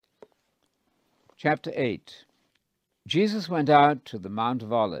Chapter 8. Jesus went out to the Mount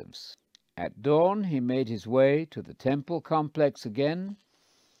of Olives. At dawn he made his way to the temple complex again,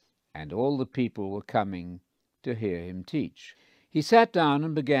 and all the people were coming to hear him teach. He sat down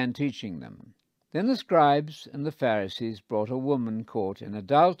and began teaching them. Then the scribes and the Pharisees brought a woman caught in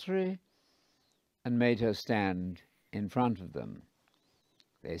adultery and made her stand in front of them.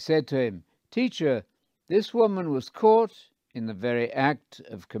 They said to him, "Teacher, this woman was caught in the very act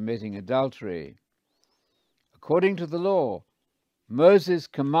of committing adultery. According to the law, Moses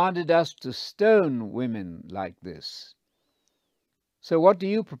commanded us to stone women like this. So what do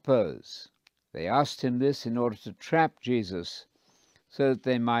you propose?" They asked him this in order to trap Jesus, so that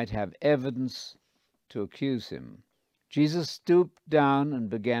they might have evidence to accuse him. Jesus stooped down and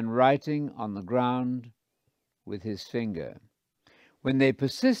began writing on the ground with his finger. When they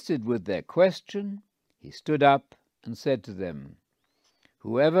persisted with their question, he stood up and said to them,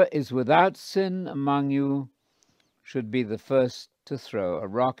 "Whoever is without sin among you should be the first to throw a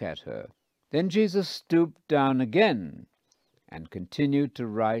rock at her." Then Jesus stooped down again and continued to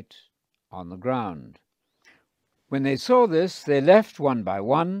write on the ground. When they saw this, they left one by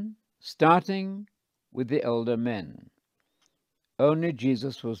one, starting with the elder men. Only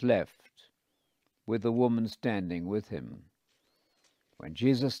Jesus was left, with the woman standing with him. When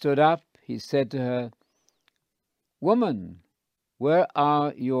Jesus stood up, he said to her, "Woman, where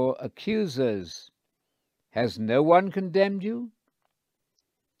are your accusers? Has no one condemned you?"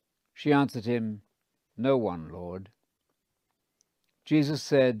 She answered him, "No one, Lord." Jesus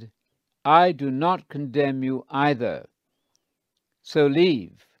said, "I do not condemn you either. So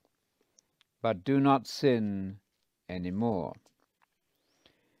leave, but do not sin any more."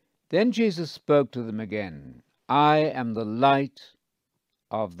 Then Jesus spoke to them again, "I am the light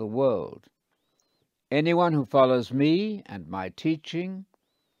of the world. Anyone who follows me and my teaching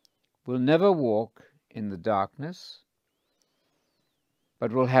will never walk in the darkness,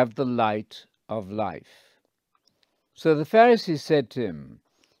 but will have the light of life." So the Pharisees said to him,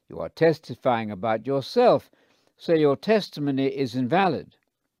 "You are testifying about yourself, so your testimony is invalid."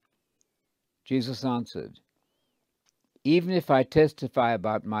 Jesus answered, "Even if I testify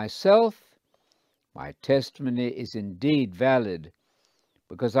about myself, my testimony is indeed valid,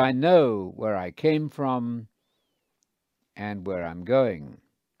 because I know where I came from and where I'm going.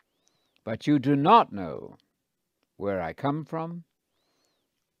 But you do not know where I come from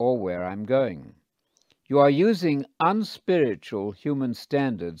or where I'm going. You are using unspiritual human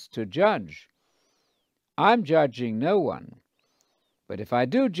standards to judge. I'm judging no one, but if I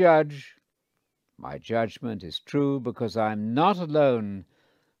do judge, my judgment is true, because I'm not alone,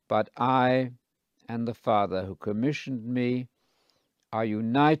 but I and the Father who commissioned me are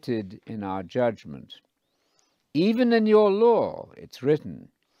united in our judgment. Even in your law it's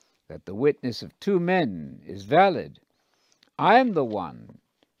written that the witness of two men is valid. I am the one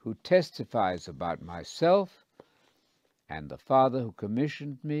who testifies about myself, and the Father who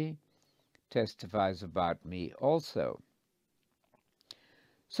commissioned me testifies about me also."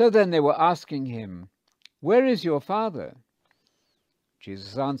 So then they were asking him, "Where is your Father?"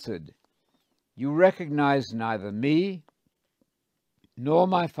 Jesus answered, "You recognize neither me nor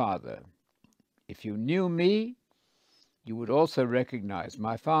my Father. If you knew me, you would also recognize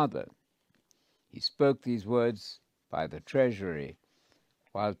my Father." He spoke these words by the treasury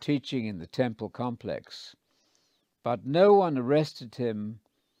while teaching in the temple complex, but no one arrested him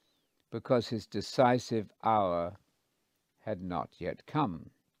because his decisive hour had not yet come.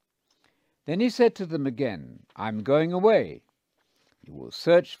 Then he said to them again, "I'm going away. You will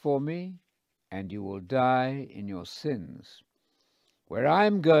search for me, and you will die in your sins. Where I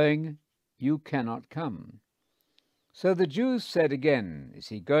am going, you cannot come." So the Jews said again, "Is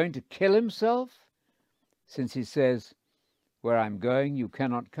he going to kill himself, since he says, 'Where I'm going, you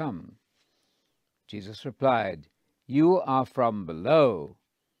cannot come'?" Jesus replied, "You are from below.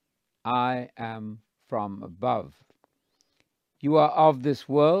 I am from above. You are of this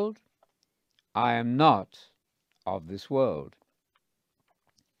world. I am not of this world.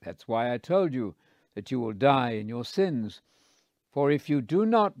 That's why I told you that you will die in your sins. For if you do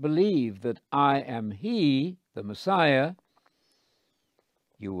not believe that I am He, the Messiah,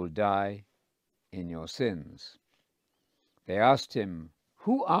 you will die in your sins." They asked him,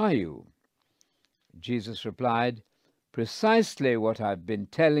 "Who are you?" Jesus replied, "Precisely what I've been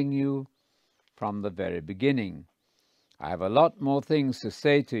telling you from the very beginning. I have a lot more things to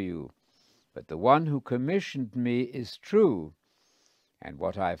say to you, but the one who commissioned me is true, and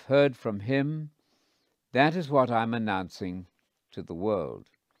what I've heard from him, that is what I'm announcing to the world."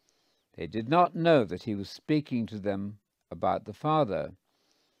 They did not know that he was speaking to them about the Father.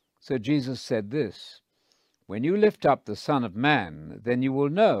 So Jesus said this, "When you lift up the Son of Man, then you will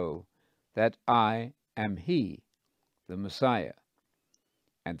know that I am he, the Messiah,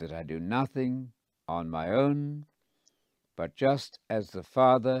 and that I do nothing on my own, but just as the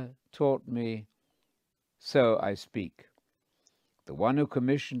Father taught me, so I speak. The one who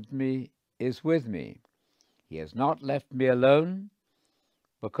commissioned me is with me. He has not left me alone,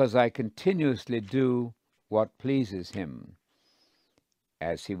 because I continuously do what pleases him."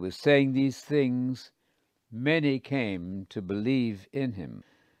 As he was saying these things, many came to believe in him.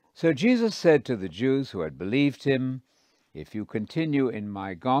 So Jesus said to the Jews who had believed him, "If you continue in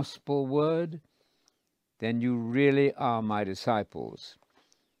my gospel word, then you really are my disciples,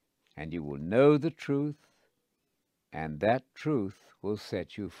 and you will know the truth, and that truth will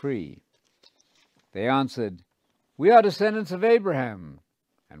set you free." They answered, "We are descendants of Abraham,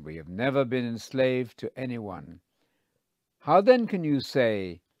 and we have never been enslaved to anyone. How then can you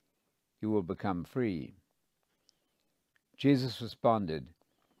say you will become free?" Jesus responded,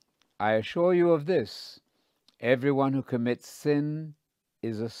 "I assure you of this, everyone who commits sin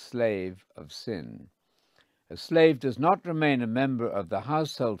is a slave of sin. A slave does not remain a member of the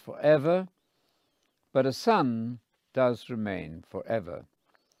household forever, but a son does remain forever.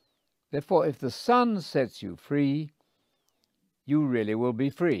 Therefore, if the Son sets you free, you really will be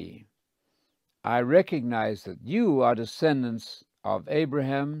free. I recognize that you are descendants of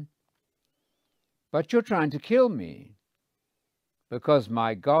Abraham, but you're trying to kill me because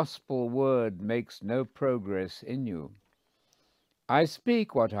my gospel word makes no progress in you. I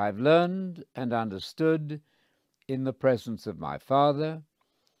speak what I've learned and understood in the presence of my Father,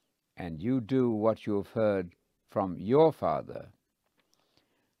 and you do what you have heard from your father."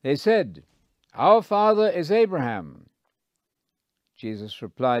 They said, "Our father is Abraham." Jesus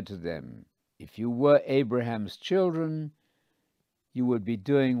replied to them, "If you were Abraham's children, you would be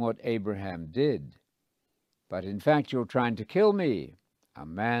doing what Abraham did. But in fact, you're trying to kill me, a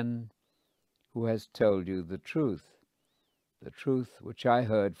man who has told you the truth which I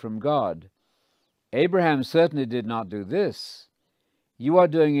heard from God. Abraham certainly did not do this. You are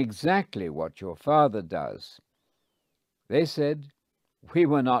doing exactly what your father does." They said, "We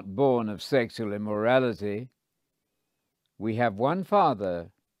were not born of sexual immorality. We have one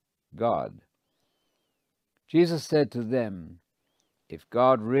Father, God." Jesus said to them, "If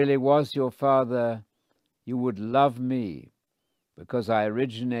God really was your Father, you would love me, because I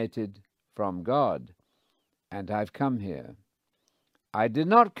originated from God, and I've come here. I did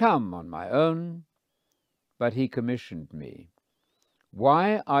not come on my own, but he commissioned me.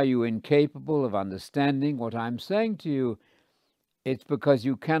 Why are you incapable of understanding what I'm saying to you? It's because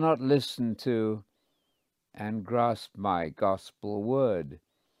you cannot listen to and grasp my gospel word.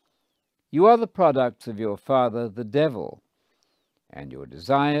 You are the products of your father, the devil, and your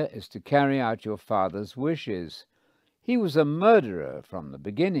desire is to carry out your father's wishes. He was a murderer from the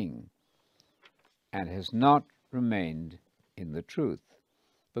beginning and has not remained in the truth,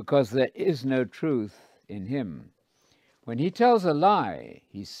 because there is no truth in him. When he tells a lie,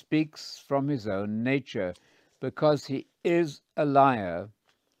 he speaks from his own nature, because he is a liar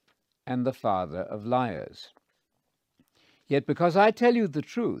and the father of liars. Yet because I tell you the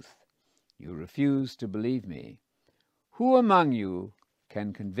truth, you refuse to believe me. Who among you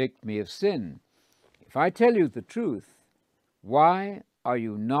can convict me of sin? If I tell you the truth, why are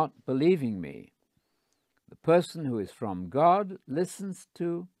you not believing me? The person who is from God listens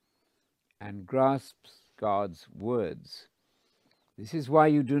to and grasps God's words. This is why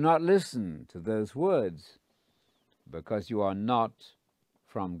you do not listen to those words, because you are not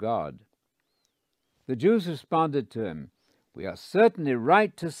from God." The Jews responded to him, "We are certainly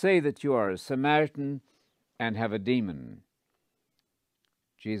right to say that you are a Samaritan and have a demon."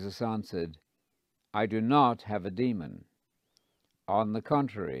 Jesus answered, "I do not have a demon. On the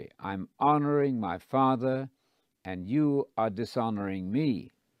contrary, I'm honoring my Father, and you are dishonoring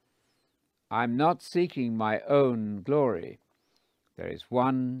me. I'm not seeking my own glory. There is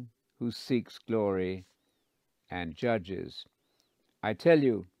one who seeks glory and judges. I tell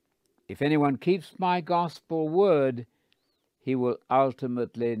you, if anyone keeps my gospel word, he will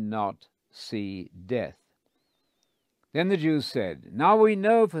ultimately not see death." Then the Jews said, "Now we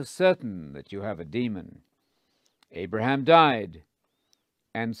know for certain that you have a demon. Abraham died,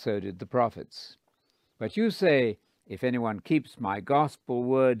 and so did the prophets. But you say, if anyone keeps my gospel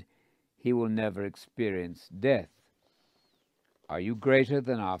word, he will never experience death. Are you greater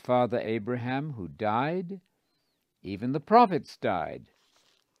than our father Abraham, who died? Even the prophets died.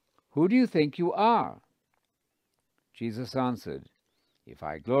 Who do you think you are?" Jesus answered, "If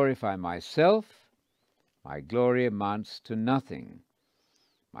I glorify myself, my glory amounts to nothing.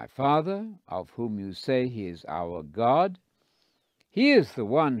 My Father, of whom you say he is our God, he is the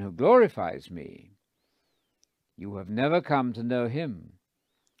one who glorifies me. You have never come to know him,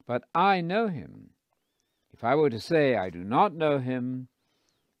 but I know him. If I were to say I do not know him,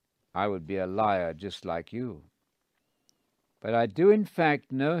 I would be a liar just like you. But I do in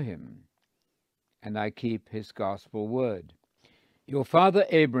fact know him, and I keep his gospel word. Your father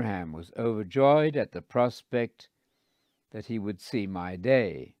Abraham was overjoyed at the prospect that he would see my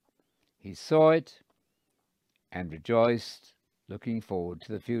day. He saw it and rejoiced, looking forward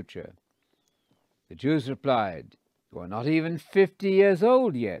to the future. The Jews replied, You are not even 50 years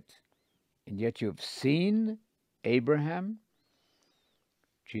old yet, and yet you have seen Abraham?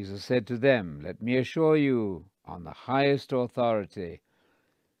 Jesus said to them, Let me assure you, on the highest authority,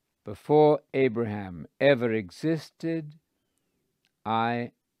 before Abraham ever existed,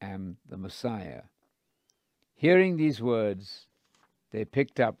 I am the Messiah. Hearing these words, they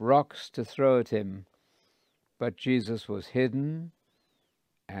picked up rocks to throw at him, but Jesus was hidden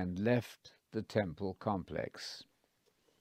and left the temple complex.